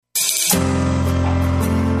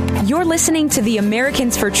You're listening to the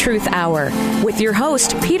Americans for Truth Hour with your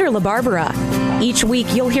host, Peter LaBarbera. Each week,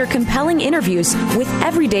 you'll hear compelling interviews with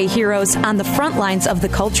everyday heroes on the front lines of the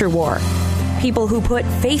culture war. People who put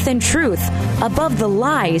faith and truth above the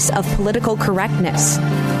lies of political correctness.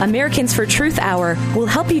 Americans for Truth Hour will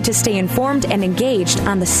help you to stay informed and engaged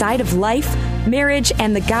on the side of life, marriage,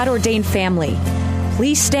 and the God-ordained family.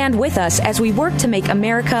 Please stand with us as we work to make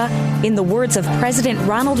America, in the words of President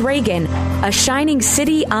Ronald Reagan, a shining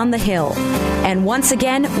city on the hill. And once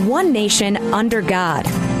again, one nation under God.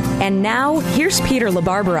 And now, here's Peter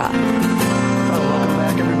LaBarbera. Welcome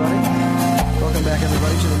back, everybody. Welcome back,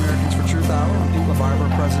 everybody, to the Americans for Truth Hour. I'm Pete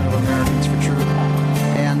LaBarbera, president of Americans for Truth.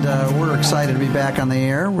 And we're excited to be back on the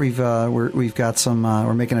air. We've got some.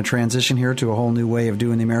 We're making a transition here to a whole new way of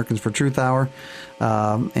doing the Americans for Truth Hour,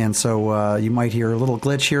 and so you might hear a little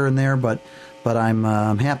glitch here and there, but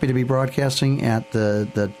I'm happy to be broadcasting at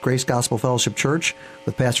the Grace Gospel Fellowship Church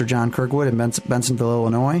with Pastor John Kirkwood in Bensonville,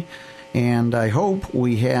 Illinois, and I hope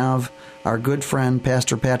we have our good friend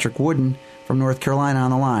Pastor Patrick Wooden from North Carolina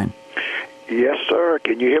on the line. Yes, sir.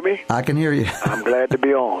 Can you hear me? I can hear you. I'm glad to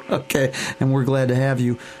be on. Okay, and we're glad to have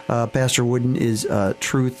you. Pastor Wooden is a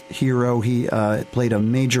truth hero. He played a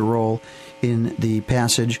major role in the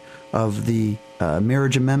passage of the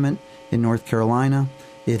marriage amendment in North Carolina.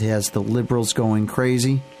 It has the liberals going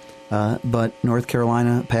crazy, but North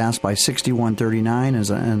Carolina passed by 61-39.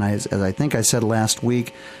 As I think I said last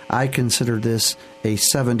week, I consider this a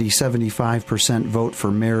 70-75% vote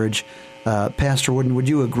for marriage. Pastor Wooden, would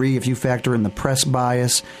you agree, if you factor in the press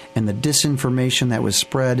bias and the disinformation that was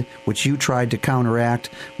spread, which you tried to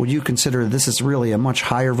counteract, would you consider this is really a much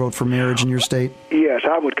higher vote for marriage in your state? Yes,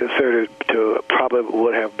 I would consider it to probably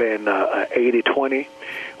would have been 80-20.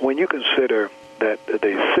 When you consider that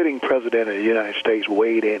the sitting president of the United States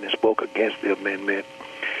weighed in and spoke against the amendment,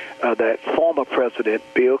 that former President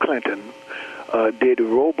Bill Clinton did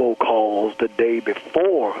robocalls the day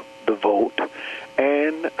before the vote,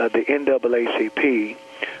 and the NAACP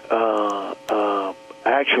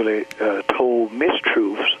actually told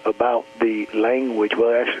mistruths about the language,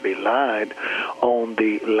 well, actually lied on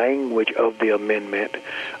the language of the amendment.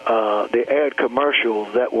 They aired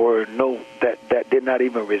commercials that were that did not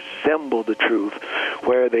even resemble the truth,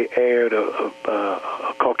 where they aired a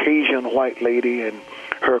Caucasian white lady and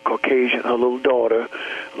her little daughter,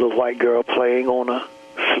 a little white girl playing on a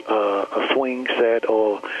swing set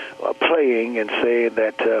or playing and saying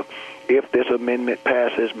that if this amendment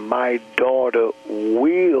passes, my daughter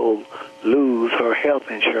will lose her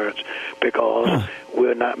health insurance because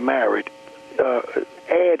we're not married.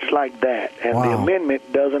 Ads like that. And the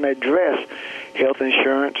amendment doesn't address health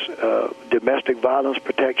insurance, domestic violence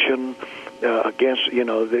protection against,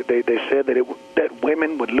 they said that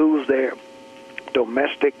women would lose their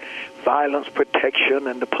domestic violence protection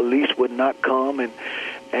and the police would not come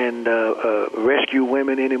and rescue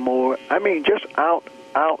women anymore. I mean, just out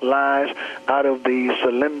lies out of the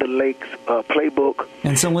Celinda Lake's playbook.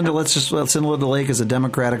 And Celinda Lake is a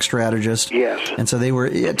Democratic strategist. Yes. And so they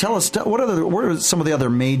were. Tell us what are some of the other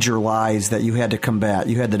major lies that you had to combat?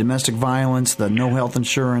 You had the domestic violence, the no health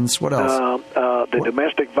insurance. What else?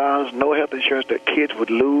 Domestic violence, no health insurance, that kids would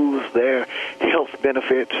lose their health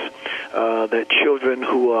benefits, that children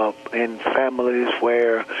who are in families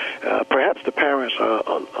where perhaps the parents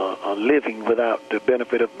are living without the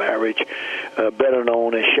benefit of marriage, better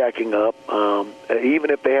known as shacking up, even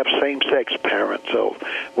if they have same-sex parents, a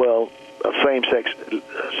same-sex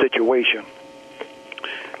situation,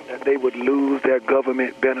 that they would lose their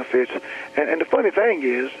government benefits. And the funny thing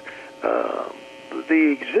is,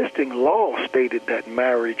 the existing law stated that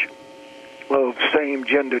marriage of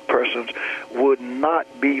same-gendered persons would not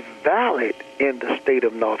be valid in the state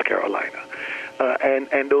of North Carolina.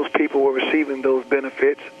 And those people were receiving those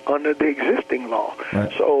benefits under the existing law.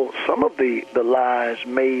 Right. So some of the lies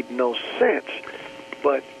made no sense,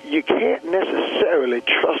 but you can't necessarily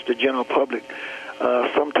trust the general public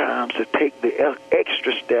sometimes to take the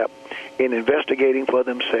extra step in investigating for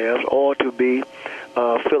themselves or to be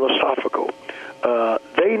philosophical.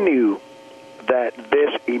 They knew that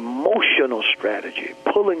this emotional strategy,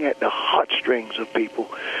 pulling at the heartstrings of people,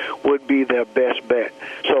 would be their best bet.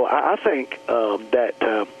 So I think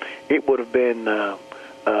that it would have been,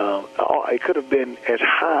 it could have been as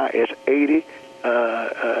high as 80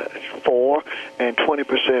 for and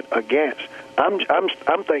 20% against.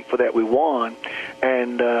 I'm thankful that we won,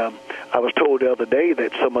 and I was told the other day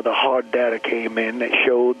that some of the hard data came in that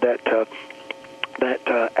showed that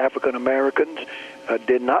African Americans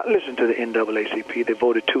did not listen to the NAACP. They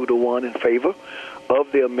voted 2-1 in favor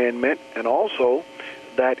of the amendment, and also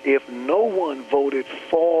that if no one voted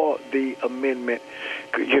for the amendment,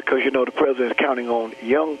 because the president is counting on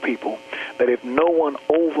young people, that if no one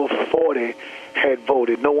over 40 had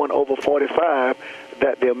voted, no one over 45,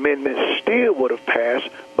 that the amendment still would have passed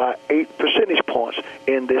by 8 percentage points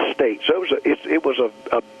in this state. So it was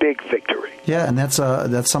a big victory. Yeah, and that's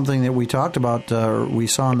something that we talked about, we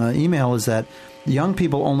saw in the email, is that young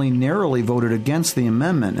people only narrowly voted against the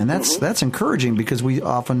amendment, and that's encouraging, because we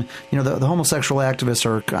often, the homosexual activists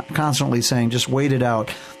are constantly saying, just wait it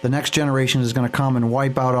out. The next generation is going to come and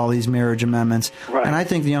wipe out all these marriage amendments. Right. And I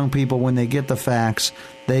think the young people, when they get the facts,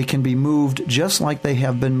 they can be moved just like they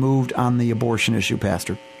have been moved on the abortion issue,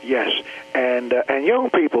 Pastor. Yes, and young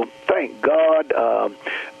people, thank God,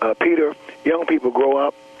 Peter, young people grow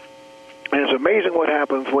up, and it's amazing what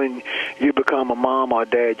happens when you become a mom or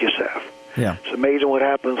dad yourself. Yeah. It's amazing what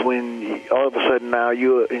happens when all of a sudden now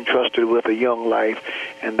you're entrusted with a young life,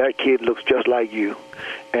 and that kid looks just like you,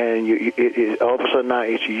 and all of a sudden now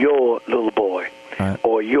it's your little boy, right,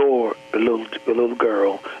 or your little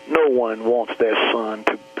girl. No one wants their son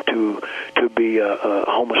to be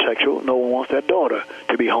homosexual. No one wants their daughter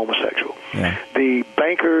to be homosexual. Yeah. The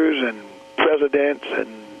bankers and presidents and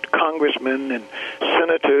congressmen and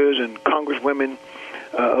senators and congresswomen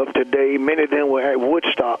of today, many of them were at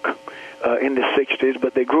Woodstock in the 60s,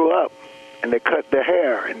 but they grew up and they cut their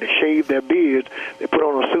hair and they shaved their beards. They put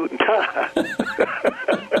on a suit and tie.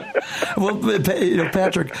 Well,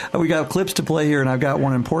 Patrick, we got clips to play here, and I've got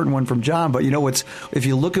one important one from John. But if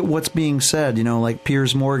you look at what's being said, like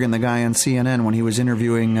Piers Morgan, the guy on CNN, when he was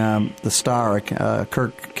interviewing the star,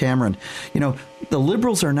 Kirk Cameron, the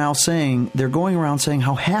liberals are now saying, they're going around saying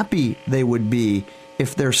how happy they would be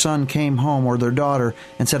if their son came home or their daughter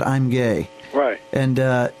and said, I'm gay. Right.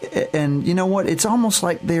 And you know what? It's almost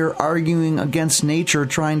like they're arguing against nature,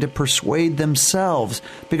 trying to persuade themselves.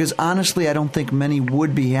 Because honestly, I don't think many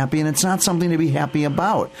would be happy, and it's not something to be happy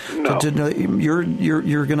about. No.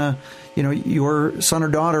 You're gonna, your son or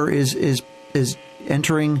daughter is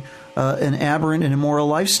entering an aberrant and immoral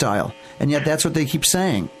lifestyle, and yet that's what they keep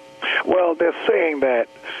saying. Well, they're saying that,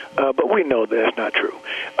 but we know that's not true.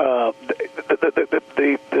 The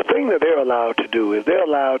thing that they're allowed to do is they're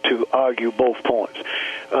allowed to argue both points.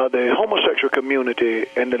 The homosexual community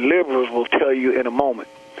and the liberals will tell you in a moment,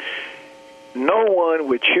 no one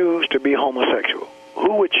would choose to be homosexual.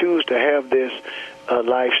 Who would choose to have this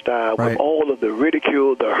lifestyle, right, with all of the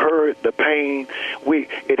ridicule, the hurt, the pain?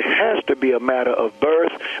 It has to be a matter of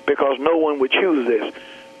birth, because no one would choose this.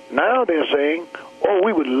 Now they're saying,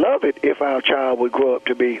 we would love it if our child would grow up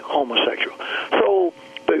to be homosexual. So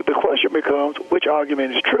the question becomes, which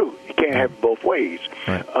argument is true? You can't have it both ways.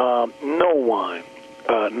 Right. No one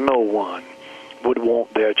would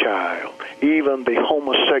want their child. Even the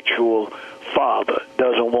homosexual father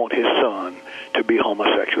doesn't want his son to be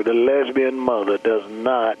homosexual. The lesbian mother does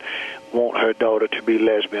not want her daughter to be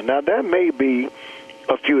lesbian. Now, there may be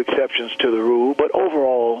a few exceptions to the rule, but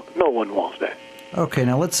overall, no one wants that. Okay,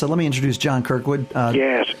 now let me introduce John Kirkwood.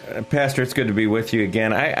 Yes. Pastor, it's good to be with you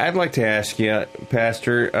again. I'd like to ask you,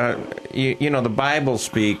 Pastor, the Bible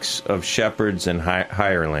speaks of shepherds and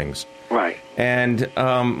hirelings. Right. And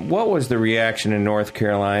what was the reaction in North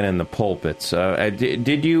Carolina in the pulpits?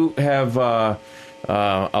 Did you have a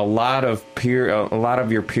lot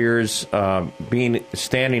of your peers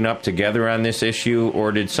standing up together on this issue,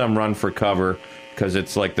 or did some run for cover because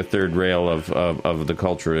it's like the third rail of the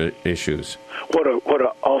culture issues? What an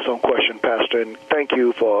awesome question, Pastor, and thank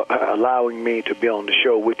you for allowing me to be on the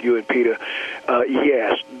show with you and Peter.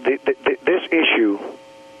 Yes, this issue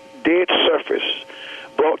did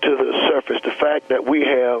brought to the surface the fact that we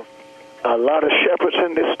have a lot of shepherds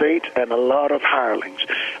in this state and a lot of hirelings.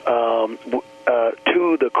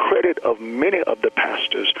 To the credit of many of the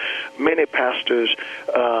pastors,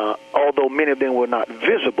 although many of them were not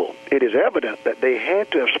visible, it is evident that they had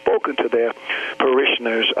to have spoken to their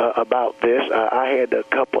parishioners about this. I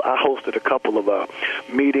hosted a couple of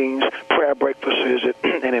meetings, prayer breakfasts,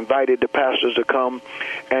 and invited the pastors to come,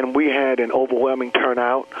 and we had an overwhelming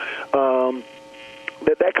turnout.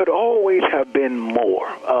 That could always have been more.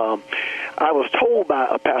 I was told by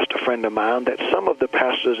a pastor friend of mine that some of the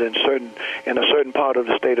pastors in a certain part of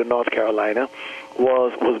the state of North Carolina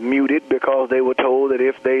was muted because they were told that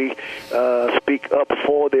if they speak up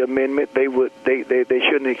for the amendment, they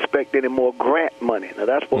shouldn't expect any more grant money. Now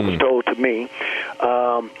that's what was told to me.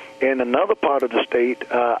 In another part of the state,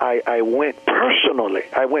 I went personally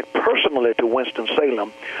to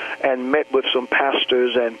Winston-Salem and met with some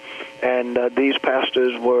pastors and these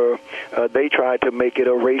pastors were, they tried to make it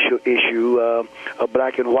a racial issue, a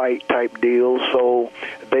black and white type deal, so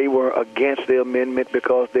they were against the amendment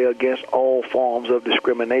because they're against all forms of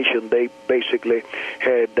discrimination. They basically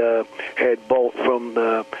had bought from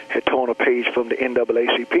had torn a page from the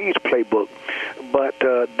NAACP's playbook. But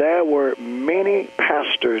there were many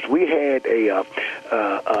pastors. We had a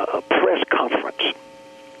press conference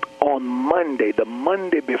on Monday, the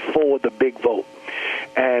Monday before the big vote.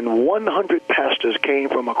 And 100 pastors came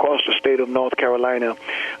from across the state of North Carolina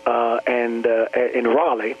and in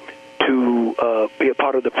Raleigh to be a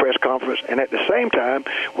part of the press conference. And at the same time,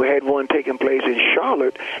 we had one taking place in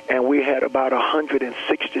Charlotte, and we had about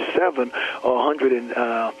 167 or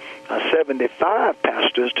 175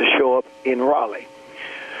 pastors to show up in Raleigh.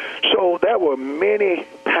 So there were many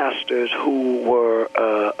pastors who were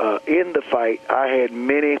in the fight. I had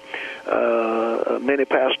many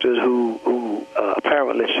pastors who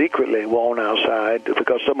apparently secretly were on our side,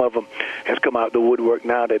 because some of them has come out the woodwork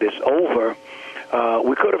now that it's over.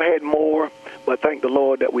 We could have had more, but thank the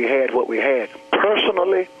Lord that we had what we had.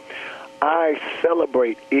 Personally, I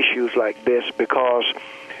celebrate issues like this because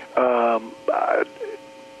the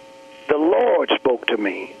Lord spoke to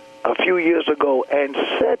me a few years ago and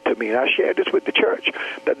said to me, and I shared this with the church,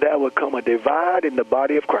 that there would come a divide in the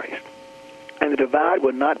body of Christ. And the divide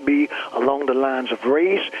would not be along the lines of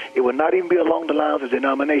race. It would not even be along the lines of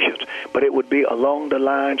denominations, but it would be along the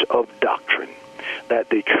lines of doctrine. That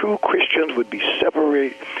the true Christians would be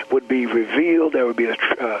separated, would be revealed. There would be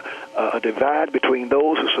a divide between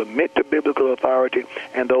those who submit to biblical authority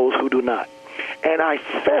and those who do not. And I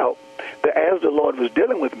felt that as the Lord was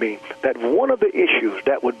dealing with me, that one of the issues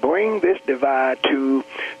that would bring this divide to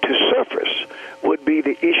surface would be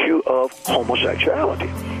the issue of homosexuality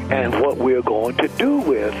and what we're going to do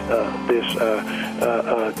with this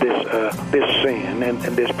sin and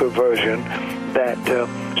this perversion that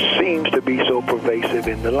seems to be so pervasive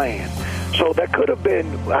in the land. So that could have been,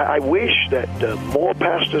 I wish that more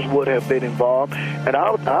pastors would have been involved. And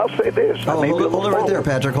I'll say this. Hold it right there,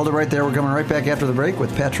 Patrick. Hold it right there. We're coming right back after the break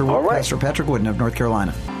with Pastor Patrick Wooden of North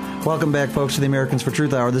Carolina. Welcome back, folks, to the Americans for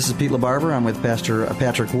Truth Hour. This is Pete LaBarbera. I'm with Pastor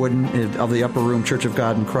Patrick Wooden of the Upper Room Church of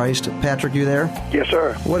God in Christ. Patrick, you there? Yes,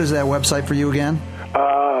 sir. What is that website for you again?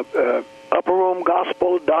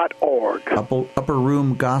 upperroomgospel.org.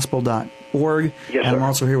 upperroomgospel.org. Yes, and I'm sir.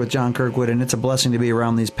 also here with John Kirkwood, and it's a blessing to be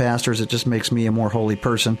around these pastors. It just makes me a more holy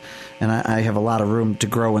person, and I have a lot of room to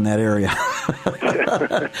grow in that area.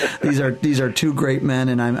 These are two great men,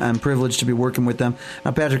 and I'm privileged to be working with them.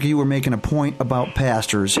 Now, Patrick, you were making a point about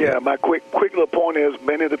pastors. Yeah, my quick little point is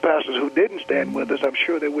many of the pastors who didn't stand with us, I'm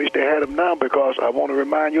sure they wish they had them now, because I want to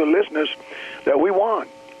remind your listeners that we won,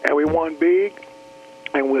 and we won big.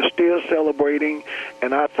 And we're still celebrating,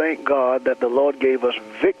 and I thank God that the Lord gave us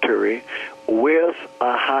victory with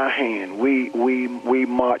a high hand. We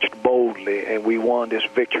marched boldly, and we won this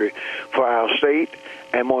victory for our state,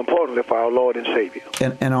 and more importantly, for our Lord and Savior.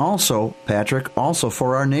 And also, Patrick, also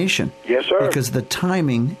for our nation. Yes, sir. Because the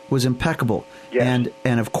timing was impeccable. Yes.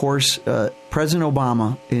 And of course, President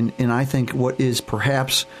Obama, in I think what is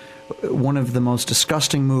perhaps one of the most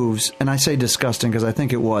disgusting moves, and I say disgusting because I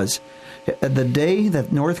think it was, the day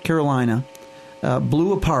that North Carolina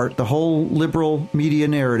blew apart the whole liberal media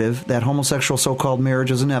narrative that homosexual so-called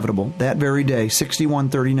marriage is inevitable, that very day,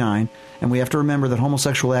 61-39, and we have to remember that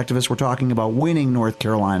homosexual activists were talking about winning North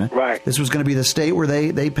Carolina. Right. This was going to be the state where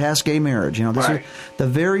they passed gay marriage. You know, this right. is the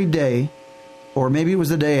very day, or maybe it was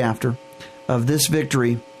the day after, of this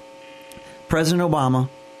victory, President Obama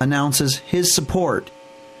announces his support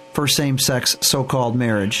for same-sex so-called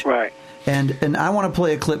marriage. Right. And I want to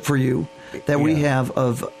play a clip for you that we have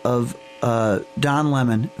of Don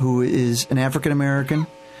Lemon, who is an African-American,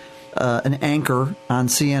 an anchor on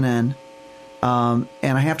CNN. And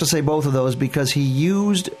I have to say both of those because he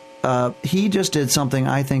just did something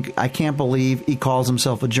I can't believe. He calls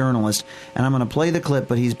himself a journalist. And I'm going to play the clip,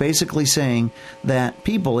 but he's basically saying that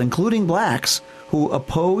people, including blacks, who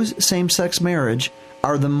oppose same-sex marriage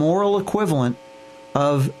are the moral equivalent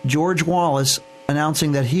of George Wallace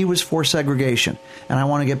announcing that he was for segregation. And I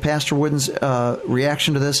want to get Pastor Wooden's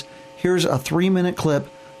reaction to this. Here's a 3-minute clip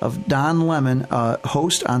of Don Lemon,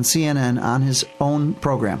 host on CNN, on his own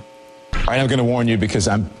program. All right, I'm going to warn you because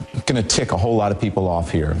I'm going to tick a whole lot of people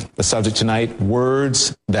off here. The subject tonight,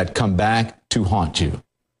 words that come back to haunt you.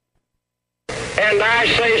 And I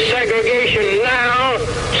say segregation now,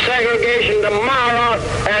 segregation tomorrow,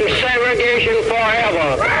 and segregation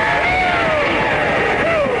forever.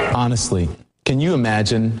 Honestly, can you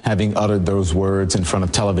imagine having uttered those words in front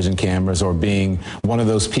of television cameras or being one of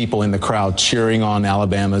those people in the crowd cheering on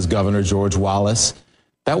Alabama's Governor George Wallace?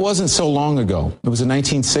 That wasn't so long ago. It was the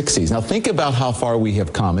 1960s. Now think about how far we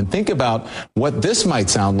have come, and think about what this might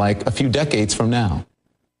sound like a few decades from now.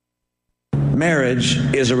 Marriage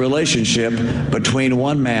is a relationship between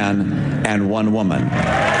one man and one woman.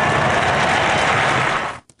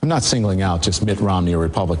 I'm not singling out just Mitt Romney or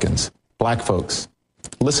Republicans. Black folks,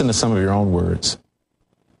 listen to some of your own words.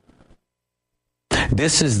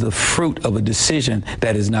 This is the fruit of a decision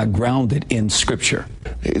that is not grounded in Scripture.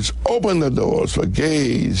 It's opened the doors for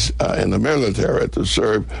gays in the military to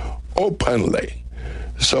serve openly.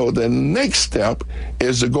 So the next step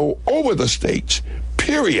is to go over the states,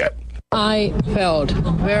 period. I felt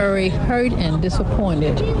very hurt and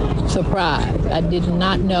disappointed, surprised. I did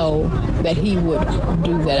not know that he would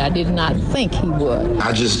do that. I did not think he would.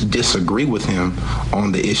 I just disagree with him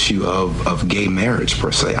on the issue of gay marriage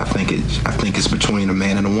per se. I think it's between a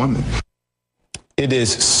man and a woman. It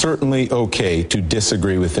is certainly okay to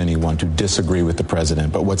disagree with anyone, to disagree with the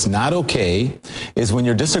president. But what's not okay is when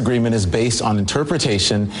your disagreement is based on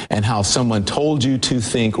interpretation and how someone told you to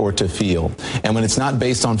think or to feel, and when it's not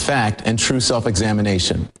based on fact and true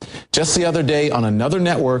self-examination. Just the other day on another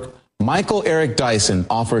network, Michael Eric Dyson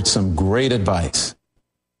offered some great advice.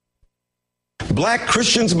 Black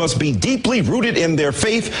Christians must be deeply rooted in their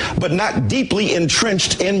faith, but not deeply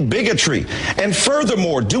entrenched in bigotry. And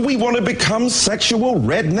furthermore, do we want to become sexual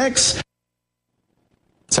rednecks?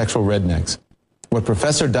 Sexual rednecks. What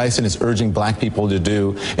Professor Dyson is urging black people to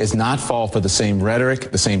do is not fall for the same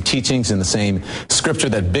rhetoric, the same teachings, and the same scripture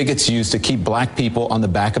that bigots use to keep black people on the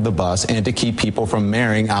back of the bus and to keep people from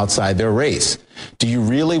marrying outside their race. Do you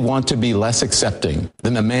really want to be less accepting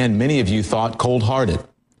than the man many of you thought cold-hearted?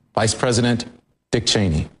 Vice President Dick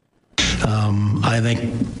Cheney. I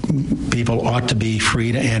think people ought to be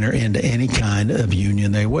free to enter into any kind of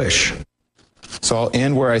union they wish. So I'll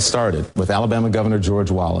end where I started, with Alabama Governor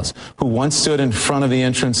George Wallace, who once stood in front of the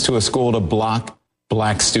entrance to a school to block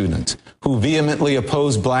black students, who vehemently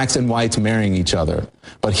opposed blacks and whites marrying each other.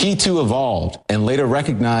 But he too evolved and later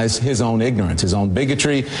recognized his own ignorance, his own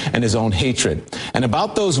bigotry, and his own hatred. And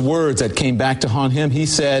about those words that came back to haunt him, he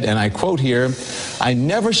said, and I quote here, "I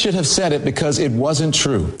never should have said it because it wasn't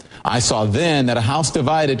true. I saw then that a house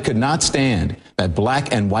divided could not stand, that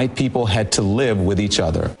black and white people had to live with each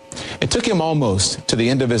other." It took him almost to the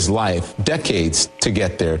end of his life, decades, to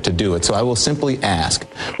get there, to do it. So I will simply ask,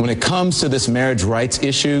 when it comes to this marriage rights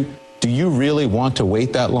issue, do you really want to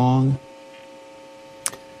wait that long?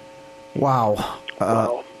 Wow.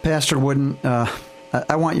 Pastor Wooden,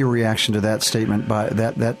 I want your reaction to that statement, by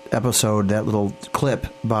that episode, that little clip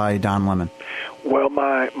by Don Lemon. Well,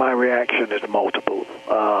 my reaction is multiple.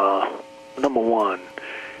 Number one,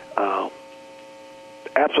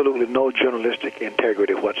 absolutely no journalistic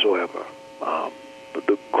integrity whatsoever.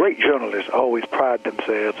 The great journalists always pride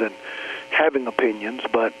themselves in having opinions,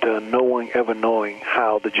 but no one ever knowing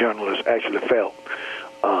how the journalist actually felt,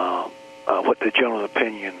 what the general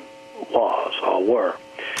opinion was or were.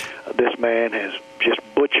 This man has just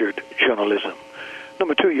butchered journalism.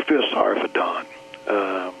 Number two, you feel sorry for Don.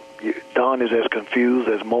 Don is as confused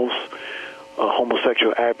as most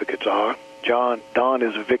homosexual advocates are. Don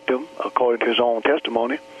is a victim, according to his own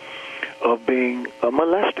testimony, of being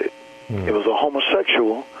molested. It was a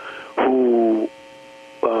homosexual who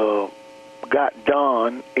got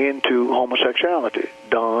Don into homosexuality.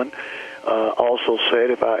 Don also said,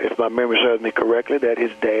 if my memory serves me correctly, that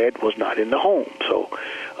his dad was not in the home. So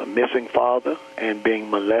a missing father and being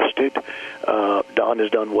molested. Don has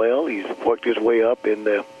done well. He's worked his way up in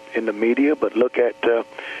the media, but look at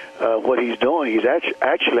what he's doing. He's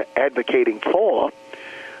actually advocating for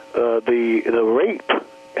the rape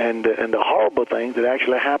and the horrible things that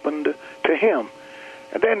actually happened to him.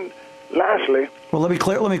 And then, lastly, well, let me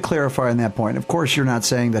clarify on that point. Of course, you're not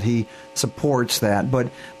saying that he supports that,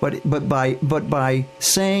 but by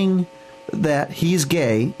saying that he's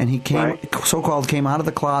gay and he so-called came out of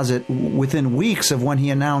the closet within weeks of when he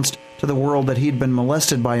announced to the world that he'd been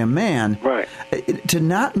molested by a man, right? To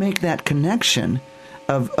not make that connection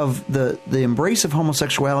of the embrace of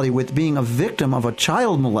homosexuality with being a victim of a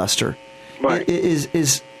child molester, right,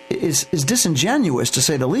 is disingenuous, to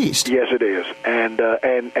say the least. Yes, it is, and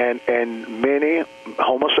many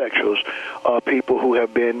homosexuals are people who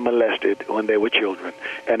have been molested when they were children,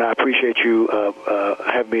 and I appreciate you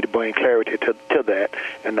having me to bring clarity to that,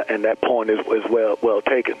 and that point is well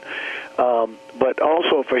taken. But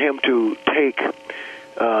also for him to take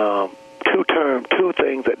two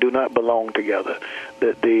things that do not belong together.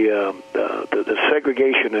 The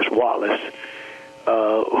segregationist Wallace,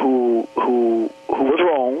 who was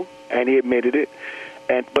wrong, and he admitted it,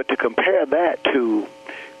 but to compare that to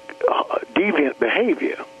deviant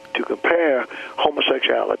behavior to compare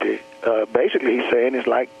homosexuality. Basically, he's saying it's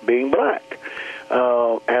like being black.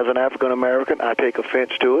 As an African American, I take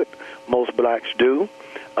offense to it. Most blacks do.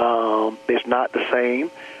 It's not the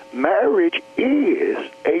same. Marriage is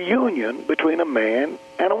a union between a man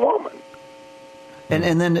and a woman.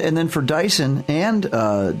 And then for Dyson and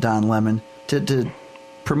Don Lemon to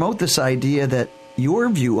promote this idea that your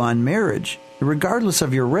view on marriage, regardless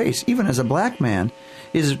of your race, even as a black man,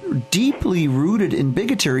 is deeply rooted in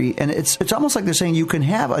bigotry, and it's almost like they're saying you can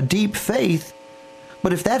have a deep faith,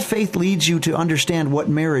 but if that faith leads you to understand what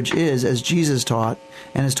marriage is, as Jesus taught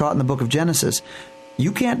and is taught in the book of Genesis,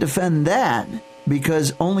 you can't defend that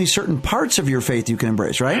because only certain parts of your faith you can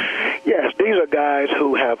embrace, right? Yes, these are guys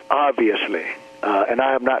who have obviously, and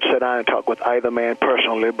I have not sat down and talked with either man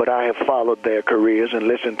personally, but I have followed their careers and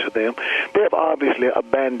listened to them. They have obviously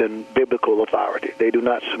abandoned biblical authority. They do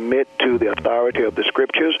not submit to the authority of the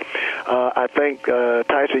Scriptures. I think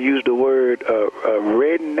Tyson used the word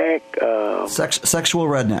redneck. Sexual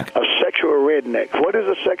redneck. A sexual redneck. What is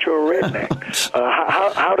a sexual redneck?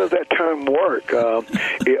 How does that term work?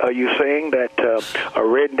 Are you saying that a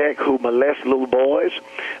redneck who molests little boys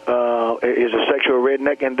is a sexual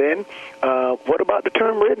redneck? And then what about the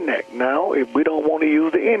term redneck? Now, if we don't want to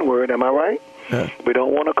use the N-word, am I right? Yeah. We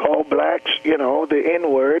don't want to call blacks, the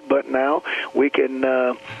N-word, but now we can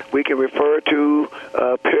refer to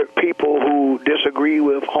people who disagree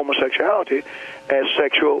with homosexuality as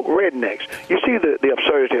sexual rednecks. You see the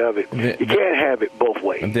absurdity of it. You can't have it both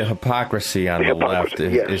ways. The hypocrisy on the left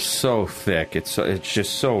is so thick. It's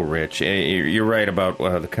just so rich. You're right about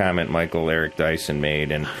the comment Michael Eric Dyson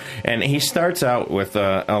made, and he starts out with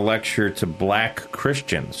a lecture to black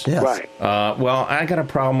Christians. Yes. Right. Well, I got a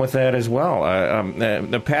problem with that as well.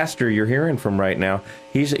 The pastor you're hearing from right now,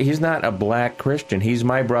 he's not a black Christian. He's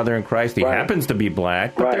my brother in Christ. He happens to be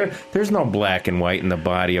black, but there's no black and white in the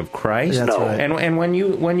body of Christ. That's right. And when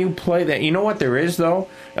you play that, you know what there is though?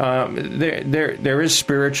 There is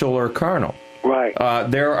spiritual or carnal. Right.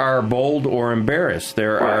 There are bold or embarrassed.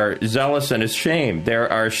 There are zealous and ashamed.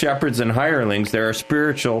 There are shepherds and hirelings. There are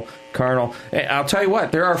spiritual, carnal. I'll tell you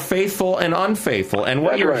what, there are faithful and unfaithful. And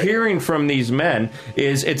what you're hearing from these men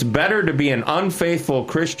is it's better to be an unfaithful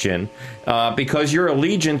Christian because your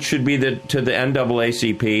allegiance should be to the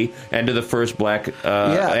NAACP and to the first black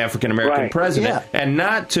African-American president and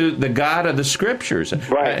not to the God of the Scriptures.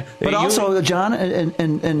 Right. But also, John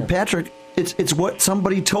and Patrick, it's what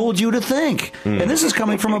somebody told you to think. And this is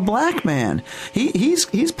coming from a black man.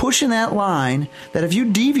 He's pushing that line that if you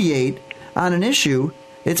deviate on an issue,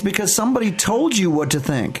 it's because somebody told you what to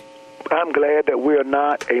think. I'm glad that we're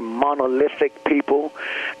not a monolithic people.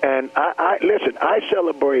 And listen, I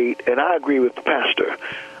celebrate, and I agree with the pastor,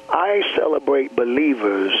 I celebrate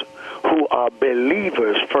believers who are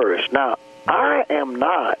believers first. Now, I am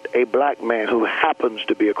not a black man who happens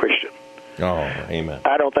to be a Christian. Oh, amen.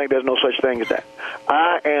 I don't think there's no such thing as that.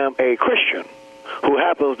 I am a Christian who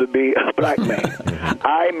happens to be a black man.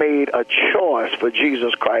 I made a choice for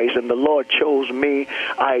Jesus Christ, and the Lord chose me.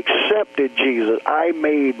 I accepted Jesus. I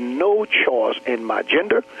made no choice in my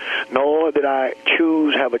gender, nor did I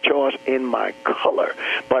have a choice in my color.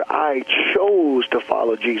 But I chose to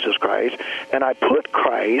follow Jesus Christ, and I put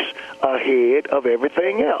Christ ahead of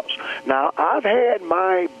everything else. Now, I've had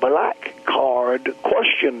my black card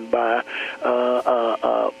questioned by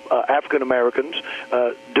African Americans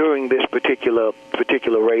during this particular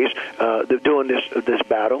race, during this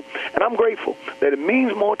battle, and I'm grateful that it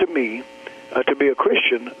means more to me to be a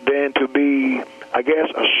Christian than to be, I guess,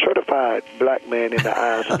 a certified black man in the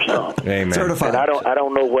eyes of some. Amen. Certified. And I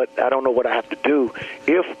don't know what I have to do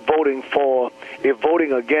if voting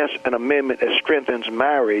against an amendment that strengthens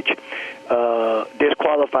marriage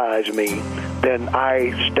disqualifies me. Then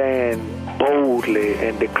I stand boldly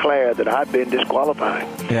and declare that I've been disqualified.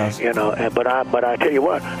 Yes. But I tell you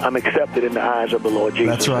what, I'm accepted in the eyes of the Lord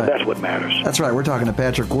Jesus. That's right. And that's what matters. That's right. We're talking to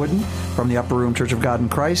Patrick Wooden from the Upper Room Church of God in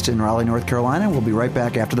Christ in Raleigh, North Carolina. We'll be right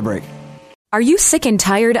back after the break. Are you sick and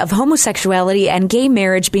tired of homosexuality and gay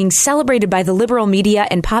marriage being celebrated by the liberal media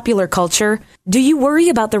and popular culture? Do you worry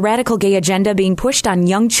about the radical gay agenda being pushed on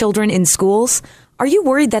young children in schools? Are you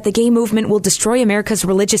worried that the gay movement will destroy America's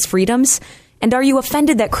religious freedoms? And are you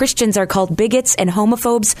offended that Christians are called bigots and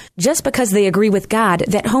homophobes just because they agree with God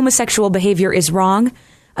that homosexual behavior is wrong?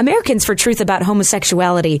 Americans for Truth About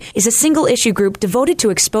Homosexuality is a single-issue group devoted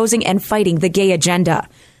to exposing and fighting the gay agenda.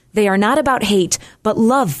 They are not about hate, but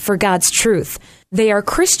love for God's truth. They are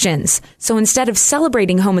Christians, so instead of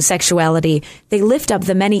celebrating homosexuality, they lift up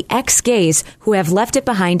the many ex-gays who have left it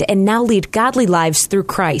behind and now lead godly lives through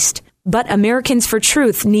Christ. But Americans for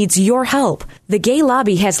Truth needs your help. The gay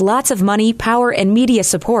lobby has lots of money, power, and media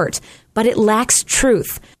support, but it lacks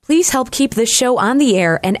truth. Please help keep this show on the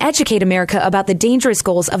air and educate America about the dangerous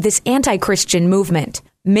goals of this anti-Christian movement.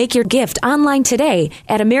 Make your gift online today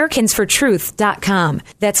at AmericansForTruth.com.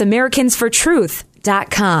 That's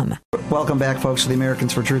AmericansForTruth.com. Welcome back, folks, to the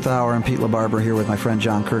Americans for Truth Hour. I'm Pete LaBarbera here with my friend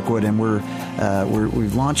John Kirkwood, and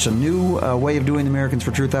we've launched a new way of doing the Americans for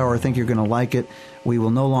Truth Hour. I think you're going to like it. We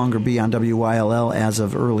will no longer be on WYLL as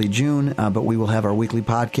of early June, but we will have our weekly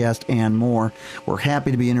podcast and more. We're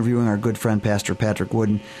happy to be interviewing our good friend, Pastor Patrick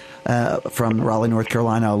Wooden, from Raleigh, North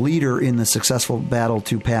Carolina, a leader in the successful battle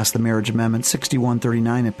to pass the marriage amendment.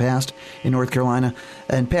 6139 it passed in North Carolina.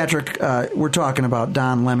 And Patrick, we're talking about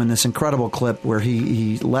Don Lemon, this incredible clip where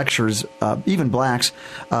he lectures even blacks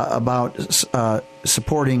about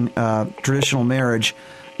supporting traditional marriage.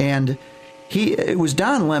 And it was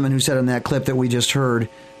Don Lemon who said in that clip that we just heard,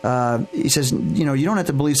 he says, you don't have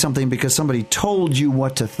to believe something because somebody told you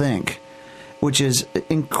what to think, which is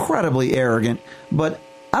incredibly arrogant. But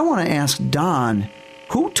I want to ask Don,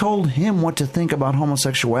 who told him what to think about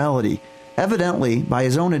homosexuality? Evidently, by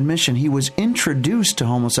his own admission, he was introduced to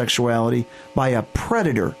homosexuality by a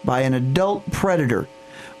predator, by an adult predator,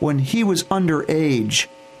 when he was underage.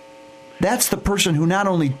 That's the person who not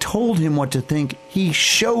only told him what to think, he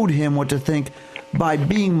showed him what to think by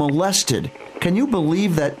being molested. Can you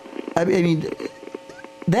believe that? I mean,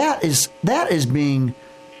 that's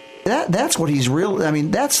what he's real. I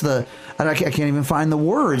mean, I can't even find the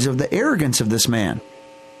words of the arrogance of this man.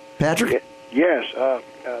 Patrick? Yes,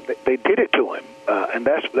 they did it to him, and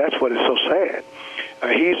that's what is so sad.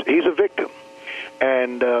 He's a victim,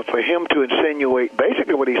 and for him to insinuate,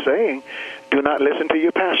 basically what he's saying, do not listen to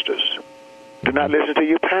your pastors. Do not listen to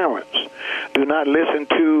your parents. Do not listen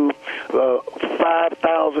to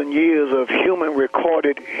 5,000 years of human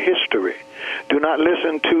recorded history. Do not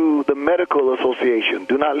listen to the Medical Association.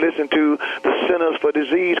 Do not listen to the Centers for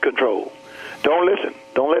Disease Control. Don't listen.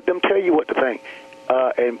 Don't let them tell you what to think.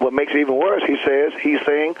 And what makes it even worse, he's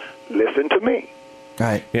saying, listen to me.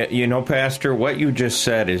 Right. Yeah, Pastor, what you just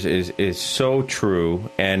said is so true,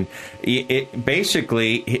 and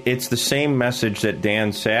it's the same message that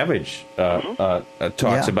Dan Savage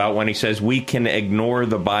talks about when he says we can ignore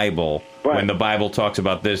the Bible when the Bible talks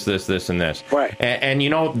about this, and this. Right. And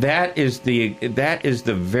that is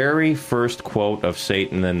the very first quote of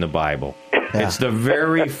Satan in the Bible. Yeah. It's the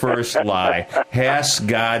very first lie. Has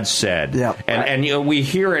God said? Yeah. And we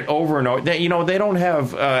hear it over and over. They don't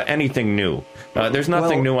have anything new. There's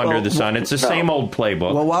nothing new under the sun. It's the same old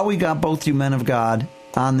playbook. Well, while we got both you men of God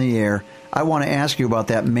on the air, I want to ask you about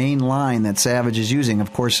that main line that Savage is using,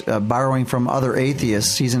 of course, borrowing from other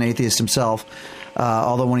atheists. He's an atheist himself,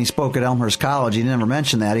 although when he spoke at Elmhurst College, he never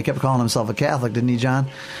mentioned that. He kept calling himself a Catholic, didn't he, John?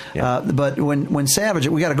 Yeah. But when Savage,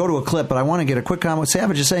 we got to go to a clip, but I want to get a quick comment.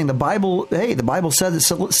 Savage is saying the Bible said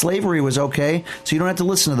that slavery was okay, so you don't have to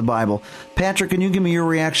listen to the Bible. Patrick, can you give me your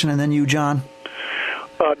reaction, and then you, John?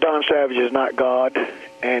 Don Savage is not God,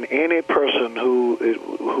 and any person who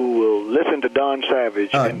will listen to Don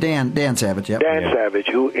Savage, Dan Savage, Savage,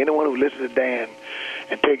 anyone who listens to Dan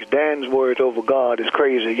and takes Dan's words over God is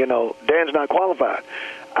crazy. Dan's not qualified.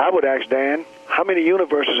 I would ask Dan, how many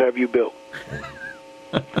universes have you built?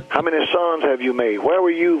 How many suns have you made? Where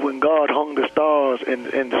were you when God hung the stars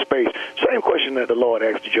in the space? Same question that the Lord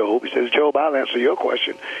asked Job. He says, Job, I'll answer your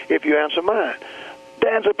question if you answer mine.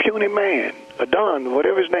 Dan's a puny man, a Don,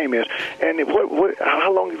 whatever his name is. And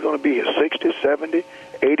how long is he going to be here? 60, 70,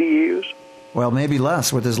 80 years? Well, maybe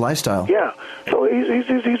less with his lifestyle. Yeah. So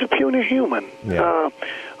he's a puny human. Yeah.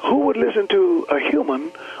 Who would listen to a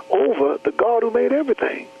human over the God who made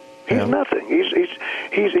everything? He's nothing.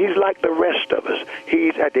 He's like the rest of us.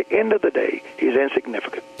 He's, at the end of the day, he's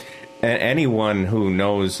insignificant. Anyone who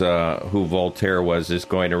knows who Voltaire was is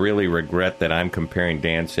going to really regret that I'm comparing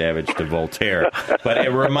Dan Savage to Voltaire. But it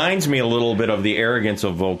reminds me a little bit of the arrogance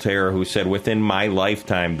of Voltaire, who said, within my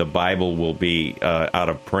lifetime, the Bible will be out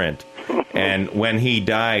of print. And when he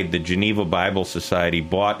died, the Geneva Bible Society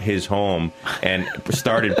bought his home and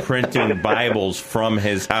started printing Bibles from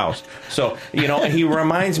his house. So, he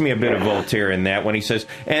reminds me a bit of Voltaire in that when he says,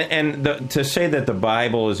 to say that the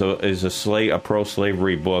Bible is a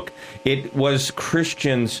pro-slavery book, it was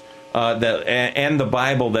Christians and the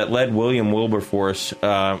Bible that led William Wilberforce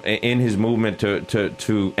in his movement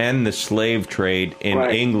to end the slave trade in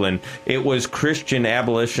England. It was Christian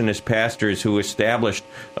abolitionist pastors who established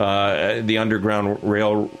the Underground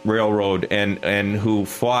Railroad and who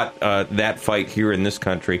fought that fight here in this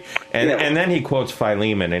country. And then he quotes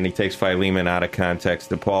Philemon, and he takes Philemon out of context.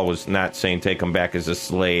 That Paul was not saying take him back as a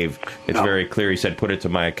slave. It's very clear. He said put it to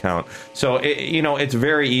my account. So it's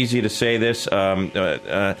very easy to say this.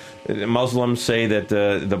 Muslims say that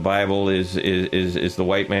the Bible is the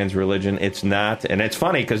white man's religion. It's not, and it's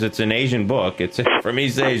funny because it's an Asian book. It's from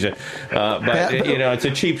East Asia, but it's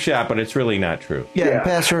a cheap shot. But it's really not true. Yeah,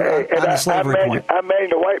 Pastor, on the slavery point. I imagine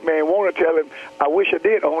the white man want to tell him, "I wish I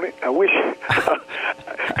did own it. I wish,"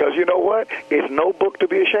 because you know what? It's no book to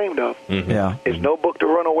be ashamed of. Mm-hmm. Yeah, it's no book to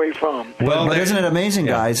run away from. Well, but isn't it amazing,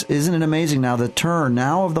 guys? Isn't it amazing now the turn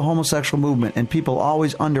now of the homosexual movement, and people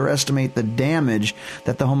always underestimate the damage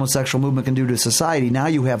that the homosexual movement can do to society. Now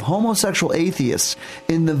you have homosexual atheists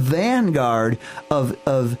in the vanguard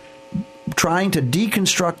of trying to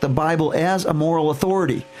deconstruct the Bible as a moral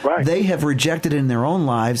authority. Right. They have rejected it in their own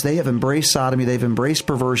lives. They have embraced sodomy. They've embraced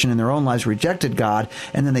perversion in their own lives, rejected God,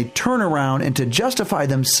 and then they turn around and to justify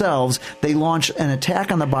themselves, they launch an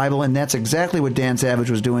attack on the Bible, and that's exactly what Dan Savage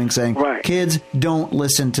was doing, saying, kids, don't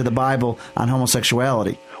listen to the Bible on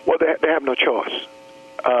homosexuality. Well, they have no choice.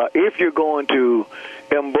 If you're going to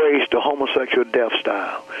embrace the homosexual death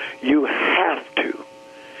style, you have to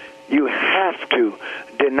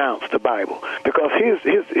denounce the Bible. Because I'll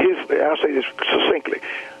say this succinctly,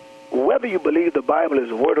 whether you believe the Bible is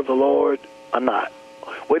the word of the Lord or not,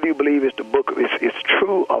 whether you believe it's the book, it's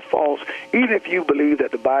true or false, even if you believe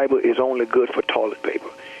that the Bible is only good for toilet paper,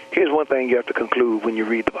 here's one thing you have to conclude when you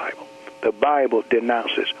read the Bible. The Bible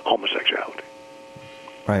denounces homosexuality.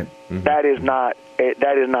 Right. Mm-hmm. That is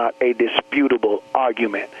not a disputable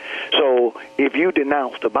argument. So if you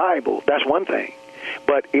denounce the Bible, that's one thing.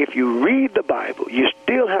 But if you read the Bible, you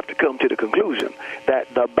still have to come to the conclusion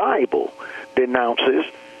that the Bible denounces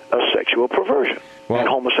a sexual perversion. And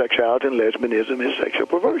homosexuality and lesbianism is sexual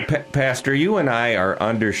perversion. Pastor, you and I are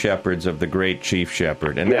under shepherds of the great chief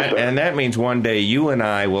shepherd. And, that means one day you and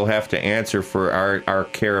I will have to answer for our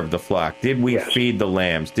care of the flock. Did we feed the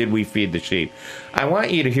lambs? Did we feed the sheep? I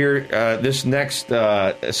want you to hear this next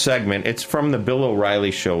segment. It's from the Bill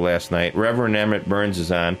O'Reilly show last night. Reverend Emmett Burns is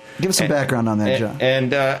on. Give us some background on that, John.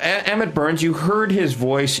 And Emmett Burns, you heard his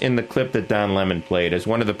voice in the clip that Don Lemon played as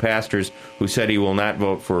one of the pastors who said he will not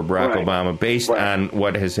vote for Barack Obama based on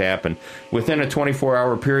what has happened. Within a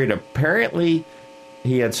 24-hour period, apparently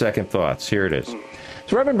he had second thoughts. Here it is.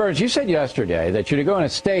 So, Reverend Burns, you said yesterday that you're going to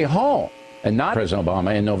stay home and not President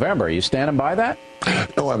Obama in November. Are you standing by that?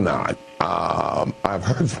 No, I'm not. I've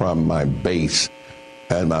heard from my base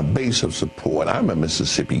and my base of support. I'm a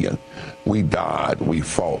Mississippian. We died, we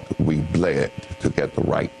fought, we bled to get the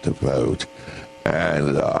right to vote.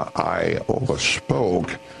 And I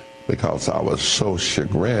overspoke because I was so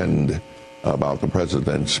chagrined about the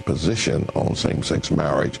president's position on same-sex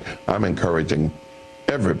marriage. I'm encouraging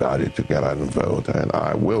everybody to get out and vote, and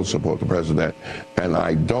I will support the president. And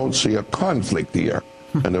I don't see a conflict here.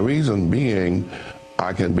 And the reason being,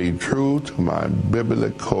 I can be true to my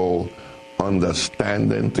biblical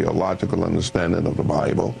understanding, theological understanding of the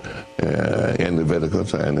Bible, in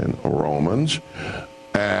Leviticus and in Romans,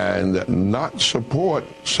 and not support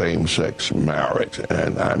same-sex marriage.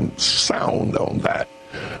 And I'm sound on that.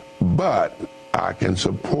 But I can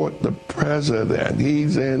support the president.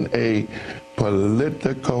 He's in a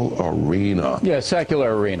political arena. Yeah,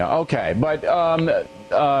 secular arena. Okay. But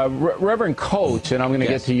Reverend Coates, and I'm going to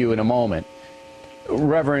get to you in a moment,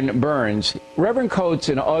 Reverend Burns, Reverend Coates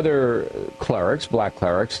and other clerics, black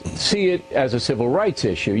clerics, see it as a civil rights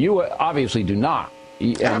issue. You obviously do not.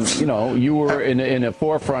 And, you were in the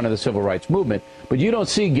forefront of the civil rights movement, but you don't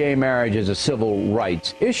see gay marriage as a civil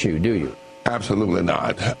rights issue, do you? Absolutely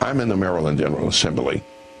not. I'm in the Maryland General Assembly.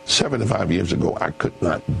 75 years ago, I could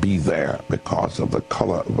not be there because of the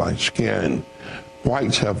color of my skin.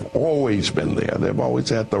 Whites have always been there. They've always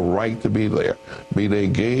had the right to be there, be they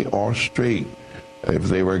gay or straight. If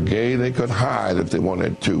they were gay, they could hide if they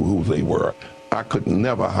wanted to who they were. I could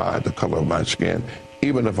never hide the color of my skin,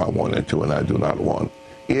 even if I wanted to, and I do not want.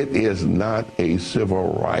 It is not a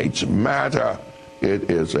civil rights matter. It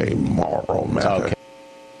is a moral matter. Okay.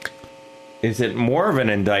 Is it more of an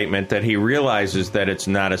indictment that he realizes that it's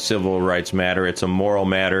not a civil rights matter, it's a moral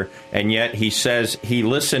matter, and yet he says he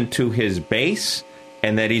listened to his base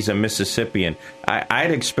and that he's a Mississippian? I'd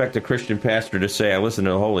expect a Christian pastor to say, I listen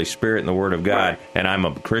to the Holy Spirit and the Word of God, and I'm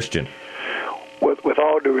a Christian. With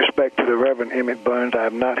all due respect to the Reverend Emmett Burns, I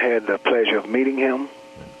have not had the pleasure of meeting him.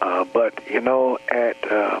 But,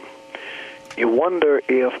 you wonder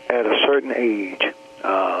if at a certain age,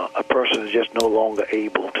 a person is just no longer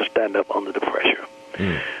able to stand up under the pressure.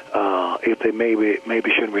 If they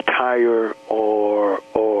maybe should retire or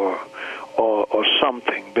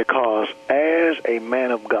something, because as a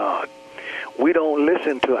man of God, we don't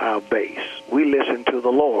listen to our base. We listen to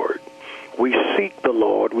the Lord. We seek the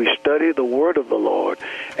Lord. We study the word of the Lord,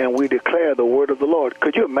 and we declare the word of the Lord.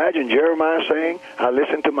 Could you imagine Jeremiah saying, I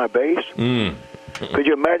listen to my base? Could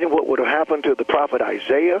you imagine what would have happened to the prophet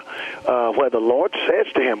Isaiah, where the Lord says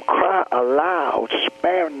to him, cry aloud,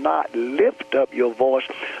 spare not, lift up your voice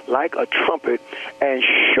like a trumpet, and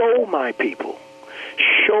show my people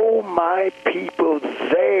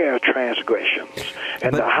their transgressions,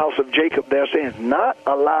 and the house of Jacob their sins. Not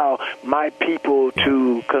allow my people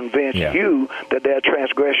to convince you that their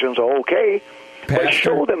transgressions are okay, but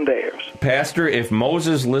show them theirs. Pastor, if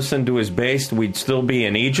Moses listened to his base, we'd still be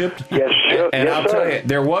in Egypt? Yes, sir. And yes, I'll sir. tell you,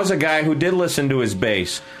 there was a guy who did listen to his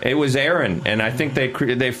base. It was Aaron, and I think they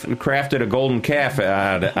crafted a golden calf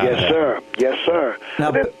out of Yes, sir. Yes, sir.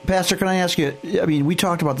 Now, Pastor, can I ask you, I mean, we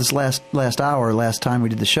talked about this last time we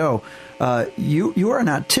did the show. You are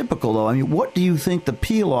not typical, though. I mean, what do you think the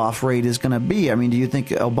peel-off rate is going to be? I mean, do you think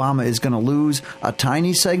Obama is going to lose a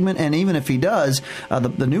tiny segment? And even if he does,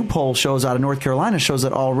 the new poll shows out of North Carolina shows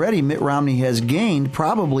that already Mitt Romney has gained,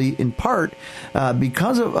 probably in part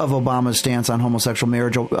because of Obama's stance on homosexual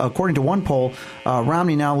marriage. According to one poll,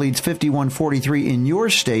 Romney now leads 51-43 in your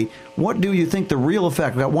state. What do you think the real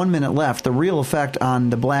effect, we've got 1 minute left, the real effect on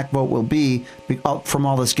the black vote will be from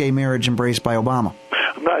all this gay marriage embraced by Obama?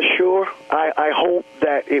 I'm not sure. I hope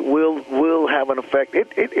that it will have an effect.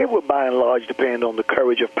 It will by and large depend on the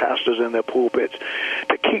courage of pastors in their pulpits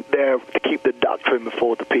to keep the doctrine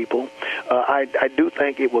before the people. I do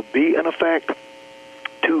think it will be an effect.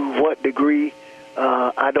 To what degree,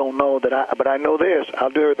 I don't know but I know this. I'll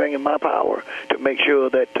do everything in my power to make sure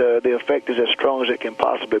that the effect is as strong as it can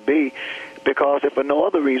possibly be, because if for no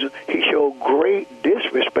other reason, he showed great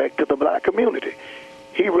disrespect to the black community.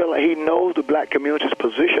 He knows the black community's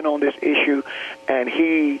position on this issue, and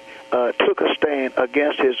he took a stand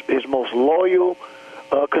against his most loyal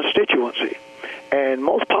constituency. And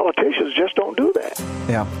most politicians just don't do that.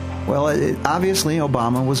 Yeah. Well, obviously,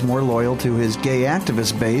 Obama was more loyal to his gay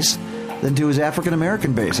activist base than to his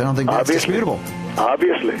African-American base. I don't think that's disputable.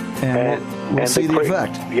 Obviously. And we'll see the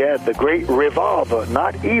effect. Yeah, the great revolver,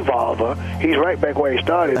 not evolver. He's right back where he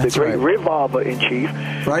started. That's the great right. revolver in chief.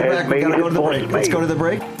 Right back. We got to go to the break. Let's go to the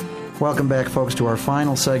break. Welcome back, folks, to our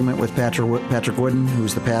final segment with Patrick Wooden,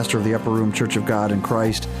 who's the pastor of the Upper Room Church of God in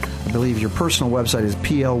Christ. I believe your personal website is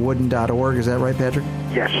plwooden.org. Is that right, Patrick?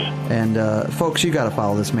 Yes. And folks, you got to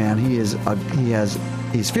follow this man. He's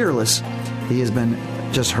fearless. He has been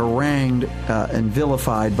just harangued and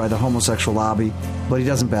vilified by the homosexual lobby, but he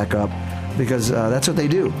doesn't back up, because that's what they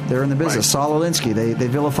do. They're in the business. Right. Saul Alinsky, they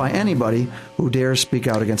vilify anybody who dares speak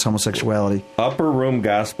out against homosexuality.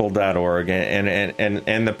 Upperroomgospel.org,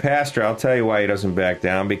 and the pastor, I'll tell you why he doesn't back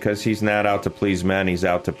down, because he's not out to please men, he's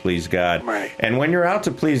out to please God. Right. And when you're out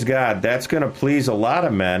to please God, that's going to please a lot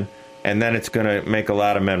of men, and then it's going to make a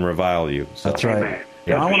lot of men revile you. So. That's right.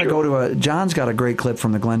 Now, I want to go to John's got a great clip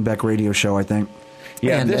from the Glenn Beck radio show, I think.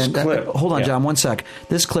 Yeah, this clip. Hold on, John, 1 sec.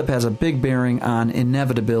 This clip has a big bearing on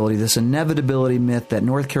inevitability, this inevitability myth that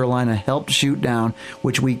North Carolina helped shoot down,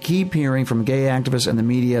 which we keep hearing from gay activists and the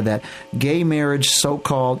media, that gay marriage,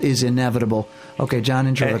 so-called, is inevitable. Okay, John,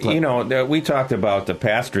 intro the clip. You know, we talked about the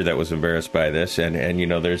pastor that was embarrassed by this, and you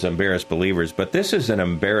know, there's embarrassed believers, but this is an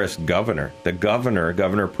embarrassed governor. The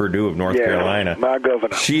Governor Perdue of North Carolina. My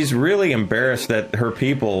governor. She's really embarrassed that her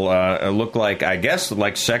people look like, I guess,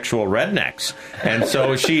 like sexual rednecks. And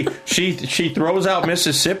so she throws out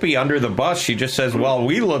Mississippi under the bus. She just says, well,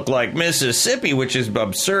 we look like Mississippi, which is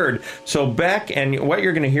absurd. So Beck, and what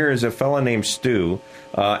you're going to hear is a fellow named Stu,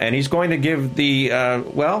 and he's going to give the,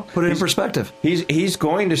 put it in perspective. He's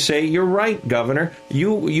going to say, you're right, Governor.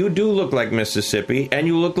 You do look like Mississippi, and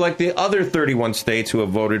you look like the other 31 states who have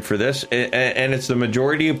voted for this, and it's the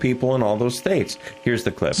majority of people in all those states. Here's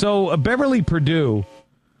the clip. So Beverly Perdue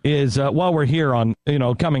is, while we're here on,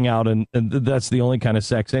 coming out, and that's the only kind of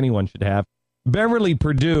sex anyone should have, Beverly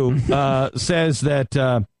Perdue says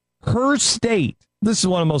that her state, this is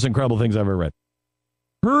one of the most incredible things I've ever read,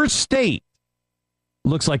 her state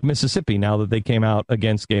looks like Mississippi now that they came out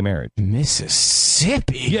against gay marriage.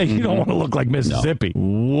 Mississippi? Yeah, you don't want to look like Mississippi.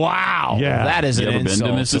 No. Wow. Yeah. That is an Ever insult. been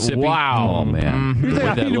to Mississippi? Wow. Oh,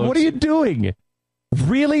 man. What are you doing?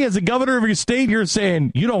 Really, as a governor of your state, you're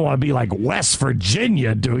saying you don't want to be like West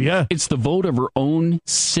Virginia, do you? It's the vote of her own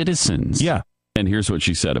citizens. Yeah. And here's what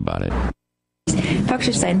she said about it. Folks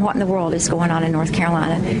are saying, what in the world is going on in North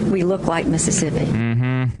Carolina? We look like Mississippi.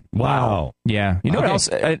 Mm-hmm. Wow. Yeah. You know what else?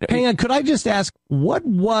 Hang on. Could I just ask, what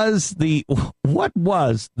was the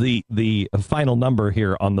final number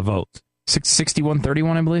here on the votes?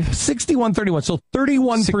 61-31, I believe. 61-31. So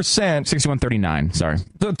 31%. 61-39. Sorry.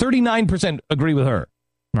 39% agree with her.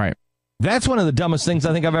 Right. That's one of the dumbest things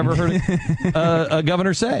I think I've ever heard a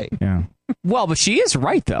governor say. Yeah. Well, but she is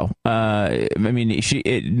right, though. I mean,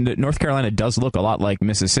 North Carolina does look a lot like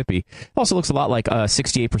Mississippi. It also looks a lot like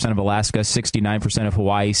 68% of Alaska, 69% of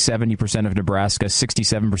Hawaii, 70% of Nebraska,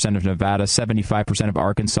 67% of Nevada, 75% of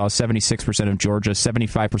Arkansas, 76% of Georgia,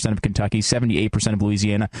 75% of Kentucky, 78% of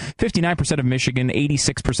Louisiana, 59% of Michigan,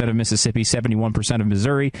 86% of Mississippi, 71% of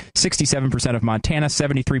Missouri, 67% of Montana,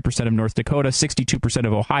 73% of North Dakota, 62%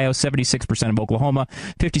 of Ohio, 76% of Oklahoma,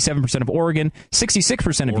 57% of Oregon,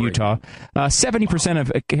 66% of Utah, 70%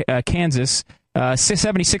 of Kansas,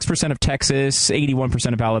 76% of Texas,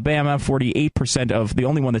 81% of Alabama, 48% of the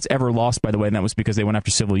only one that's ever lost, by the way, and that was because they went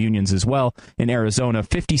after civil unions as well, in Arizona,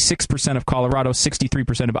 56% of Colorado,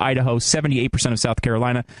 63% of Idaho, 78% of South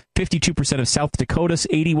Carolina, 52% of South Dakota,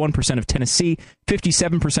 81% of Tennessee,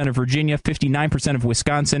 57% of Virginia, 59% of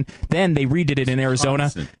Wisconsin. Then they redid it in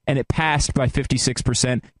Arizona, and it passed by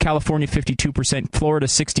 56%. California, 52%. Florida,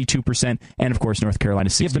 62%. And, of course, North Carolina,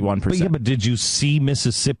 61%. But did you see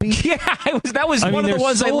Mississippi? Yeah, that was one of the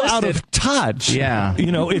ones I listed. Out of touch. Yeah.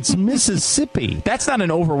 It's Mississippi. That's not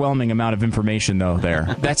an overwhelming amount of information, though,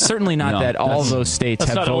 there. That's certainly not that all those states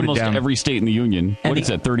have voted down. That's not almost every state in the union. What is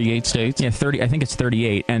that, 38 states? Yeah, 30. I think it's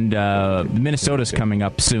 38. And Minnesota's coming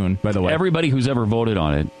up soon, by the way. Everybody who's ever voted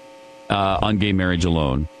on it, on gay marriage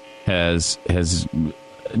alone, has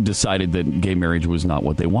decided that gay marriage was not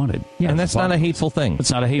what they wanted. Yeah, and that's not a hateful thing.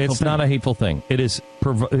 It's not a hateful thing. It's not a hateful thing. It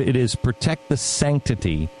is protect the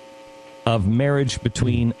sanctity of marriage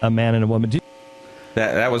between a man and a woman.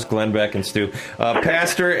 That was Glenn Beck and Stu.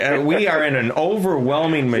 Pastor, we are in an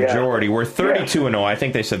overwhelming majority. We're 32-0. I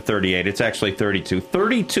think they said 38. It's actually 32.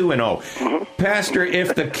 32-0. Mm-hmm. Pastor,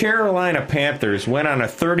 if the Carolina Panthers went on a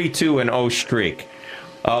 32-0 streak,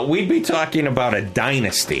 we'd be talking about a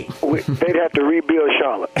dynasty. They'd have to rebuild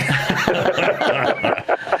Charlotte.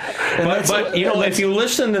 But if you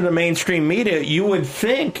listen to the mainstream media, you would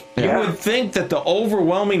think that the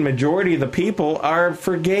overwhelming majority of the people are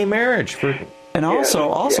for gay marriage. And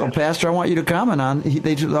also, Pastor, I want you to comment on,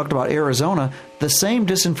 they talked about Arizona, the same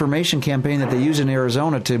disinformation campaign that they use in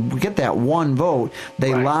Arizona to get that one vote.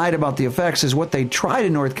 They lied about the effects is what they tried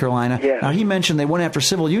in North Carolina. Yeah. Now, he mentioned they went after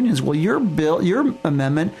civil unions. Well, your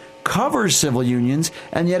amendment covers civil unions,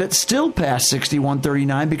 and yet it still passed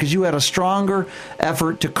 61-39 because you had a stronger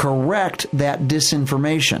effort to correct that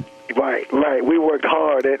disinformation. Right. We worked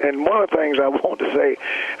hard, and one of the things I want to say,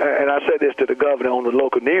 and I said this to the governor on the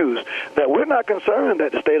local news, that we're not concerned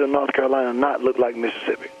that the state of North Carolina not look like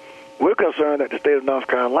Mississippi. We're concerned that the state of North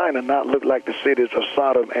Carolina not look like the cities of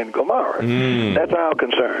Sodom and Gomorrah. That's our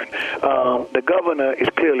concern. The governor is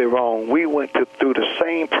clearly wrong. We went through the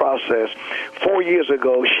same process. 4 years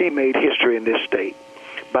ago, she made history in this state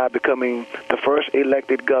by becoming the first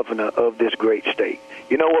elected governor of this great state.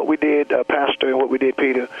 You know what we did, Pastor, and what we did,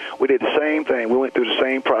 Peter? We did the same thing. We went through the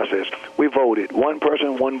same process. We voted. One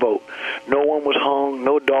person, one vote. No one was hung.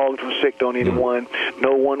 No dogs were sicked on anyone.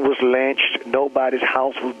 No one was lynched. Nobody's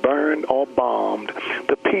house was burned or bombed.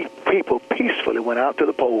 The people peacefully went out to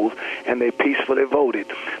the polls, and they peacefully voted.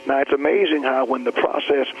 Now, it's amazing how when the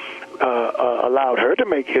process allowed her to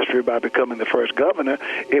make history by becoming the first governor,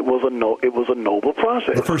 it was a noble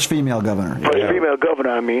process. The first female governor. Female governor,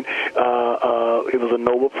 I mean. It was a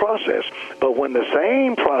noble process. But when the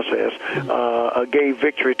same process gave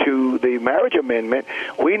victory to the marriage amendment,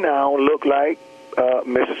 we now look like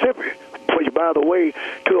Mississippi. Which, by the way,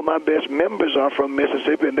 two of my best members are from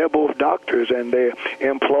Mississippi, and they're both doctors, and they're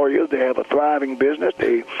employers. They have a thriving business.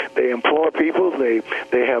 They employ people. They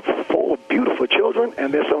have 4 beautiful children,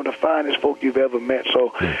 and they're some of the finest folk you've ever met.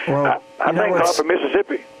 So I thank God for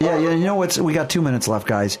Mississippi. Yeah, you know what? We got 2 minutes left,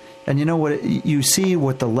 guys. And you know what? You see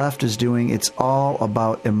what the left is doing. It's all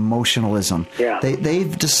about emotionalism. Yeah.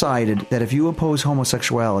 They've decided that if you oppose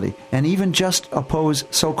homosexuality, and even just oppose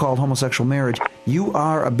so-called homosexual marriage, you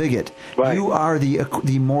are a bigot. Right. You are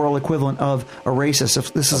the moral equivalent of a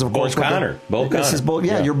racist. This is, of course, Bull Connor.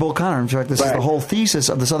 You're Bull Connor. In fact, this is the whole thesis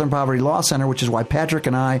of the Southern Poverty Law Center, which is why Patrick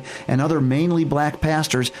and I and other mainly black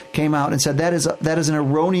pastors came out and said that is an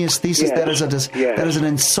erroneous thesis. Yes. That is an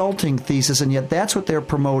insulting thesis, and yet that's what they're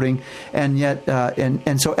promoting. And yet,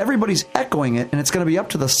 and so everybody's echoing it, and it's going to be up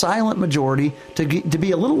to the silent majority to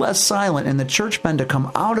be a little less silent, and the churchmen to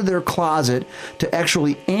come out of their closet to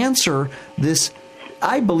actually answer this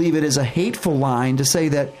I believe it is a hateful line to say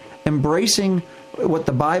that embracing what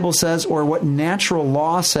the Bible says or what natural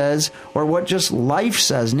law says or what just life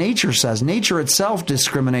says, nature itself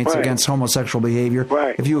discriminates against homosexual behavior.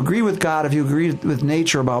 Right. If you agree with God, if you agree with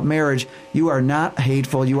nature about marriage, you are not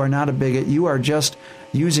hateful, you are not a bigot, you are just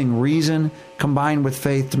using reason combined with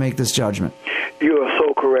faith to make this judgment. You are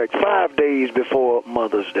so correct. 5 days before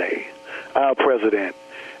Mother's Day, our president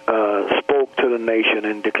spoke to the nation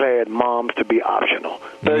and declared moms to be optional.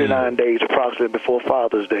 39 days approximately before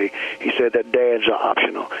Father's Day, he said that dads are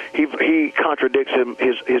optional. He contradicts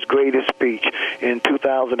his greatest speech in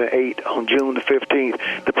 2008 on June the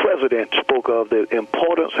 15th. The president spoke of the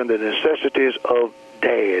importance and the necessities of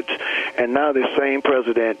dads, and now the same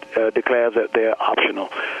president declares that they're optional.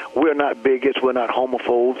 We're not bigots, we're not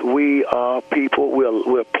homophobes, we are people,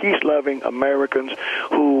 we're peace-loving Americans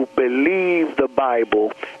who believe the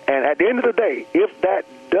Bible, and at the end of the day, if that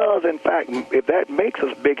does, in fact, if that makes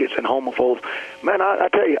us bigots and homophobes, man, I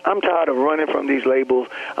tell you, I'm tired of running from these labels.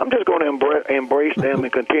 I'm just going to embrace them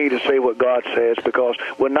and continue to say what God says, because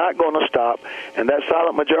we're not going to stop. And that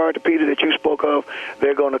silent majority, Peter, that you spoke of,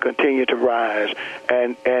 they're going to continue to rise.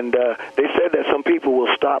 And they said that some people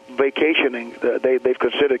will stop vacationing. They've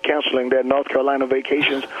considered canceling their North Carolina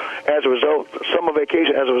vacations as a result, summer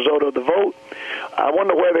vacation, as a result of the vote. I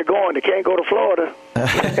wonder where they're going. They can't go to Florida.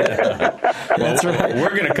 That's right.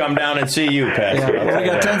 We're going to come down and see you, Pastor. Yeah, we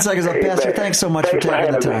got 10 seconds left. Pastor, thanks so much for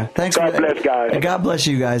taking the time. Thanks. God bless, guys. God bless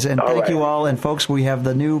you guys. And thank you all. And folks, we have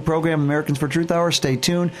the new program, Americans for Truth Hour. Stay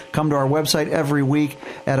tuned. Come to our website every week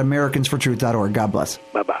at americansfortruth.org. God bless.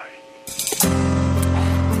 Bye-bye.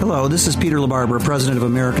 Hello, this is Peter LaBarbera, president of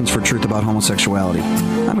Americans for Truth about homosexuality.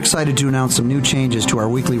 I'm excited to announce some new changes to our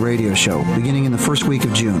weekly radio show, beginning in the first week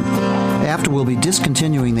of June. AFTAH will be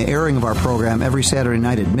discontinuing the airing of our program every Saturday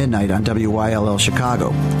night at midnight on WYLL Chicago.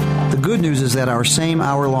 The good news is that our same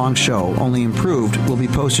hour-long show, only improved, will be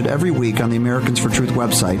posted every week on the Americans for Truth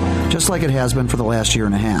website, just like it has been for the last year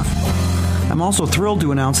and a half. I'm also thrilled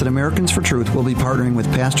to announce that Americans for Truth will be partnering with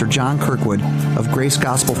Pastor John Kirkwood of Grace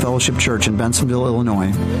Gospel Fellowship Church in Bensenville,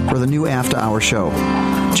 Illinois, for the new AFTAH Hour show.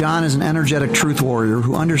 John is an energetic truth warrior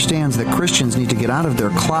who understands that Christians need to get out of their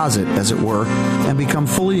closet, as it were, and become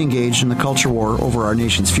fully engaged in the culture war over our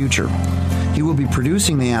nation's future. He will be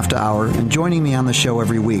producing the AFTAH Hour and joining me on the show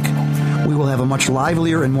every week. We will have a much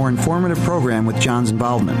livelier and more informative program with John's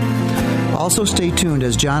involvement. Also, stay tuned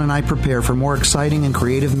as John and I prepare for more exciting and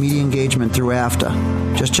creative media engagement through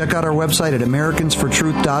AFTAH. Just check out our website at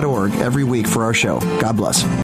americansfortruth.org every week for our show. God bless.